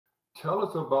Tell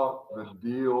us about the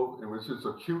deal, and which is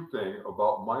a cute thing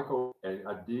about Michael and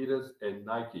Adidas and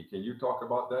Nike. Can you talk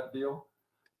about that deal?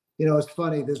 You know, it's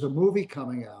funny. There's a movie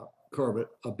coming out, Kermit,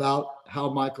 about how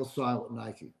Michael signed with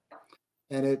Nike,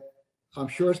 and I'm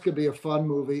sure it's going to be a fun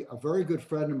movie. A very good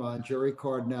friend of mine, Jerry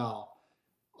Cardinal,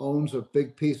 owns a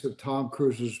big piece of Tom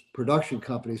Cruise's production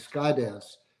company,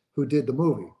 Skydance, who did the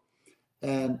movie.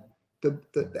 And the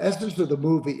essence of the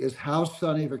movie is how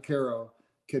Sonny Vaccaro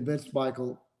convinced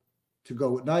Michael to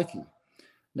go with Nike.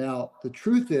 Now, the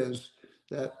truth is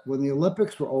that when the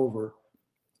Olympics were over,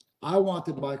 I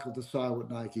wanted Michael to sign with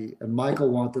Nike, and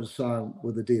Michael wanted to sign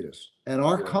with Adidas. And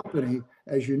our company,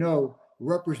 as you know,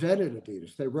 represented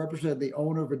Adidas. They represented the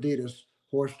owner of Adidas,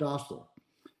 Horst Dassler.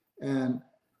 And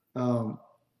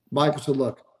Michael said,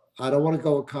 look, I don't want to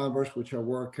go with Converse, which I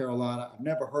wore at Carolina. I've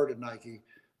never heard of Nike.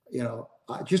 You know,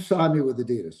 just sign me with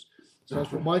Adidas. So I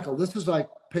said, Michael, this is like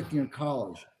picking a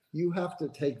college. You have to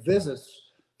take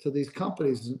visits to these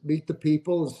companies and meet the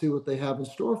people and see what they have in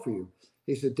store for you.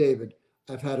 He said, David,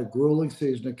 I've had a grueling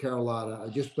season in Carolina. I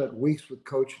just spent weeks with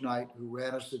Coach Knight, who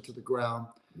ran us into the ground.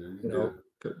 You know,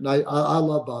 Knight, I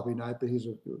love Bobby Knight, but he's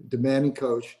a demanding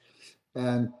coach.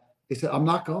 And he said, I'm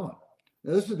not going.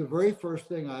 Now, this is the very first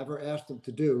thing I ever asked him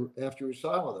to do after he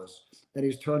signed with us. And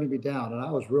he's turning me down. And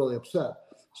I was really upset.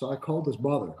 So I called his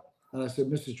mother and I said,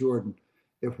 Mrs. Jordan,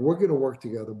 if we're going to work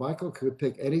together, Michael could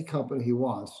pick any company he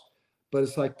wants, but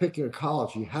it's like picking a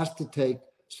college. He has to take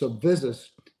some visits,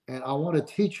 and I want to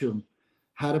teach him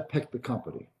how to pick the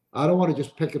company. I don't want to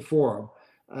just pick it for him.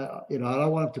 You know, I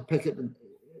don't want him to pick it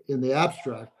in the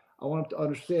abstract. I want him to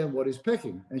understand what he's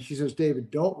picking. And she says,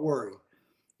 David, don't worry.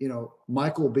 You know,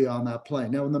 Michael will be on that plane.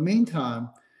 Now, in the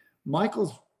meantime,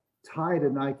 Michael's tie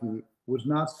to Nike was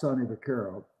not Sonny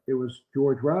Vaccaro. It was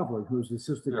George Raveling, who's the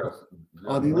assistant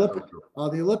on the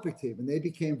Olympic team, and they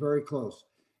became very close.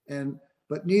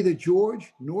 But neither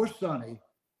George nor Sonny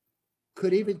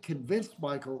could even convince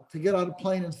Michael to get on a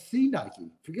plane and see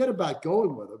Nike. Forget about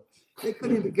going with him. They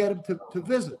couldn't even get him to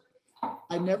visit.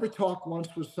 I never talked once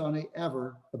with Sonny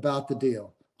ever about the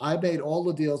deal. I made all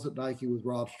the deals at Nike with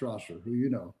Rob Strasser, who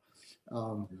you know.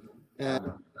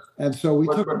 And so we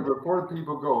took. But before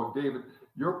people go, David,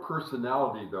 your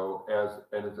personality, though, as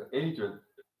an agent,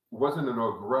 wasn't an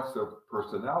aggressive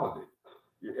personality.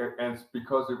 And it's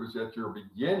because it was at your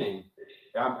beginning.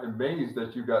 I'm amazed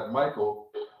that you got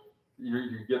Michael.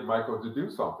 You get Michael to do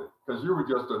something because you were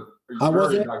just I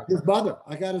wasn't his mother.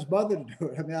 I got his mother to do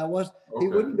it. I mean, he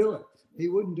wouldn't do it. He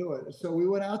wouldn't do it. So we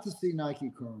went out to see Nike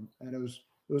Kern, and it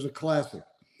was a classic.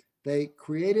 They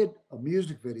created a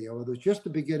music video. It was just the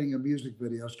beginning of music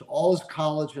videos to all his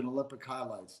college and Olympic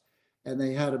highlights. And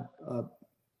they had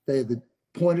the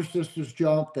Pointer Sisters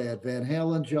jump. They had Van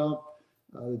Halen jump.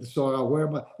 The song "I'll Wear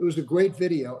My." It was a great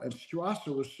video. And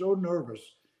Strasser was so nervous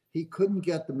he couldn't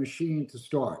get the machine to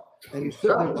start, and he's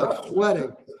sitting there like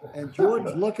sweating. And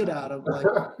Jordan's looking at him like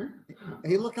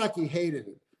he looked like he hated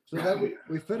it. So then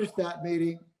we finished that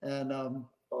meeting, and the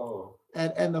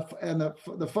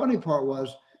funny part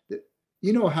was that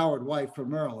you know Howard White from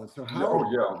Maryland. So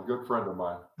Howard, a good friend of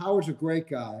mine. Howard's a great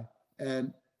guy,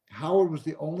 and Howard was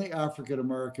the only African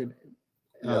American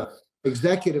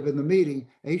executive in the meeting,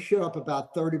 and he showed up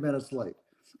about 30 minutes late.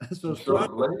 So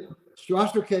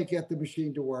Strasser can't get the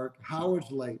machine to work. Howard's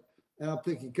late, and I'm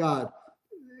thinking, God,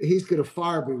 he's going to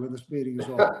fire me when this meeting is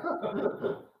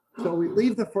over. So we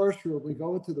leave the first room, we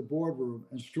go into the boardroom,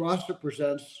 and Strasser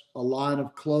presents a line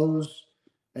of clothes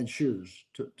and shoes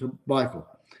to Michael.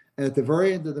 And at the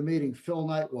very end of the meeting, Phil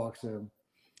Knight walks in,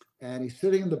 and he's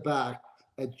sitting in the back.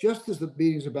 And just as the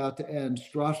meeting's about to end,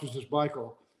 Strasser says,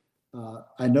 Michael,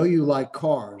 I know you like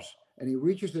cars. And he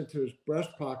reaches into his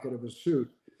breast pocket of his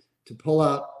suit to pull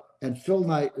out, and Phil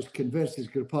Knight is convinced he's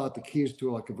going to pull out the keys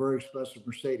to like a very expensive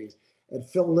Mercedes. And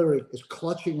Phil literally is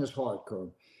clutching his heart,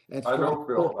 Kern. And I know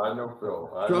Phil.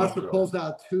 Strasser pulls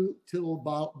out two little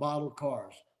bottle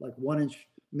cars, like 1-inch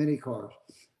mini cars.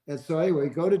 And so anyway, we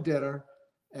go to dinner.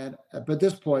 And at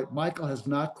this point, Michael has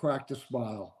not cracked a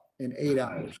smile in 8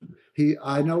 hours.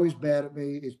 I know he's mad at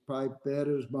me. He's probably mad at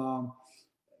his mom,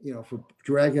 you know, for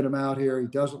dragging him out here. He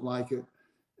doesn't like it.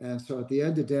 And so at the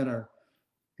end of dinner,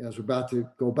 as we're about to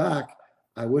go back,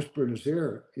 I whispered in his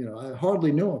ear, you know, I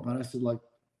hardly knew him. And I said, like,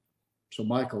 so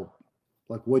Michael,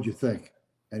 like, what'd you think?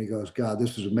 And he goes, God,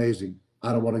 this is amazing.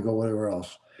 I don't want to go anywhere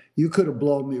else. You could have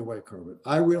blown me away, Kermit.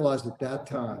 I realized at that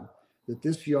time that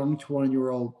this young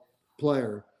 20-year-old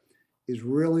player is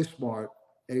really smart,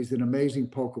 and he's an amazing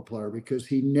poker player because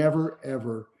he never,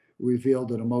 ever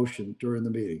revealed an emotion during the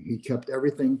meeting. He kept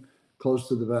everything close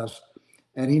to the vest,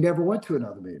 and he never went to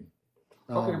another meeting.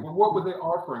 Okay, well, what were they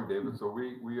offering, David? So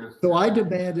So I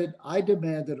demanded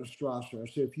of Strasser.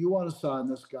 I said, if you want to sign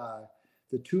this guy,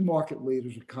 the two market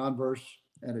leaders are Converse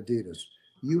and Adidas.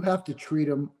 You have to treat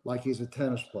him like he's a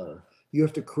tennis player. You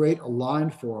have to create a line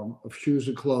for him of shoes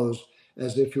and clothes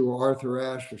as if you were Arthur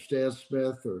Ashe or Stan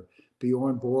Smith or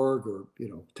Bjorn Borg or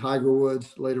Tiger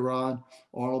Woods later on,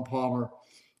 Arnold Palmer.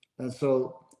 And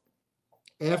so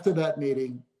after that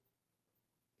meeting,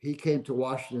 he came to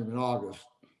Washington in August,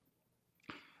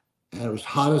 and it was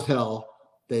hot as hell.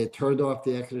 They had turned off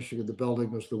the air conditioning in the building.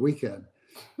 It was the weekend.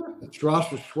 And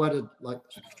Strasser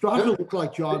looked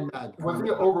like John Madden. Was he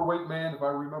an overweight man, if I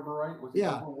remember right? Was he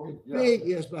overweight? Yeah. Big.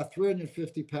 He was about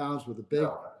 350 pounds with a big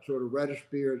sort of reddish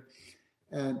beard.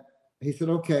 And he said,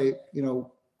 okay,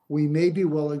 we may be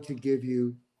willing to give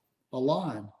you a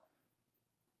line.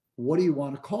 What do you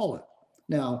want to call it?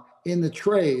 Now, in the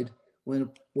trade, when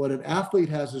an athlete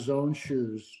has his own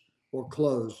shoes or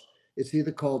clothes, it's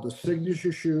either called a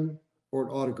signature shoe or an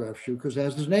autograph shoe because it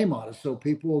has his name on it. So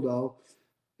people will know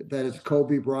that it's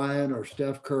Kobe Bryant or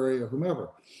Steph Curry or whomever.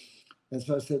 And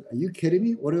so I said, are you kidding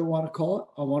me? What do I want to call it?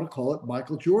 I want to call it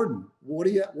Michael Jordan. What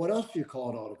else do you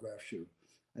call an autograph shoe?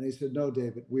 And he said, no,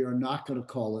 David, we are not going to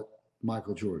call it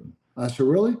Michael Jordan. I said,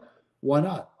 really? Why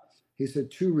not? He said,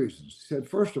 two reasons. He said,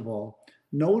 first of all,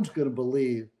 no one's going to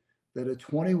believe that a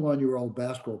 21-year-old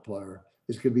basketball player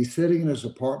is going to be sitting in his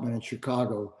apartment in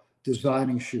Chicago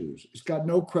designing shoes. It's got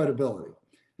no credibility.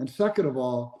 And second of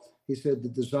all, he said the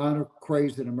designer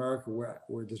craze in America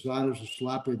where designers are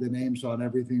slapping their names on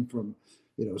everything from,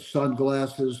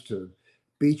 sunglasses to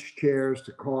beach chairs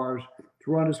to cars,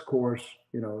 to run his course,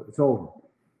 it's over.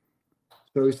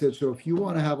 So he said, so if you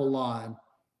want to have a line,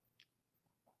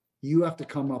 you have to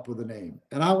come up with a name.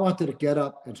 And I wanted to get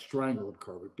up and strangle him,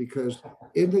 Corbett, because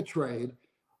in the trade,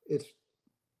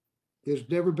 there's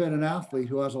never been an athlete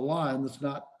who has a line that's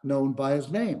not known by his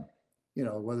name,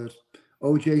 whether it's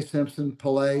O.J. Simpson,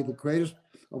 Pelé, the greatest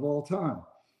of all time.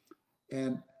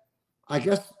 And I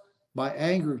guess my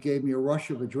anger gave me a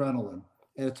rush of adrenaline,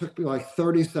 and it took me like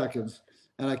 30 seconds,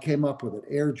 and I came up with it,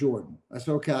 Air Jordan. I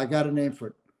said, okay, I got a name for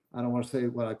it. I don't want to say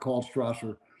what I called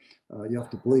Strasser. You have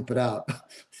to bleep it out. I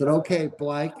said, okay,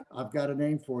 blank, I've got a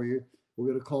name for you. We're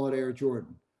going to call it Air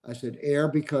Jordan. I said Air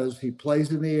because he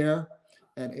plays in the air,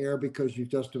 and Air because you've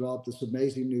just developed this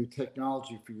amazing new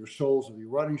technology for your soles of your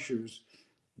running shoes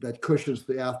that cushions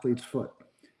the athlete's foot.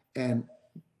 And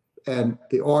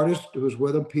the artist who was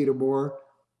with him, Peter Moore,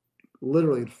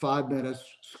 literally in 5 minutes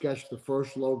sketched the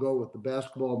first logo with the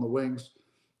basketball and the wings,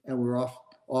 and we were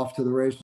off to the races.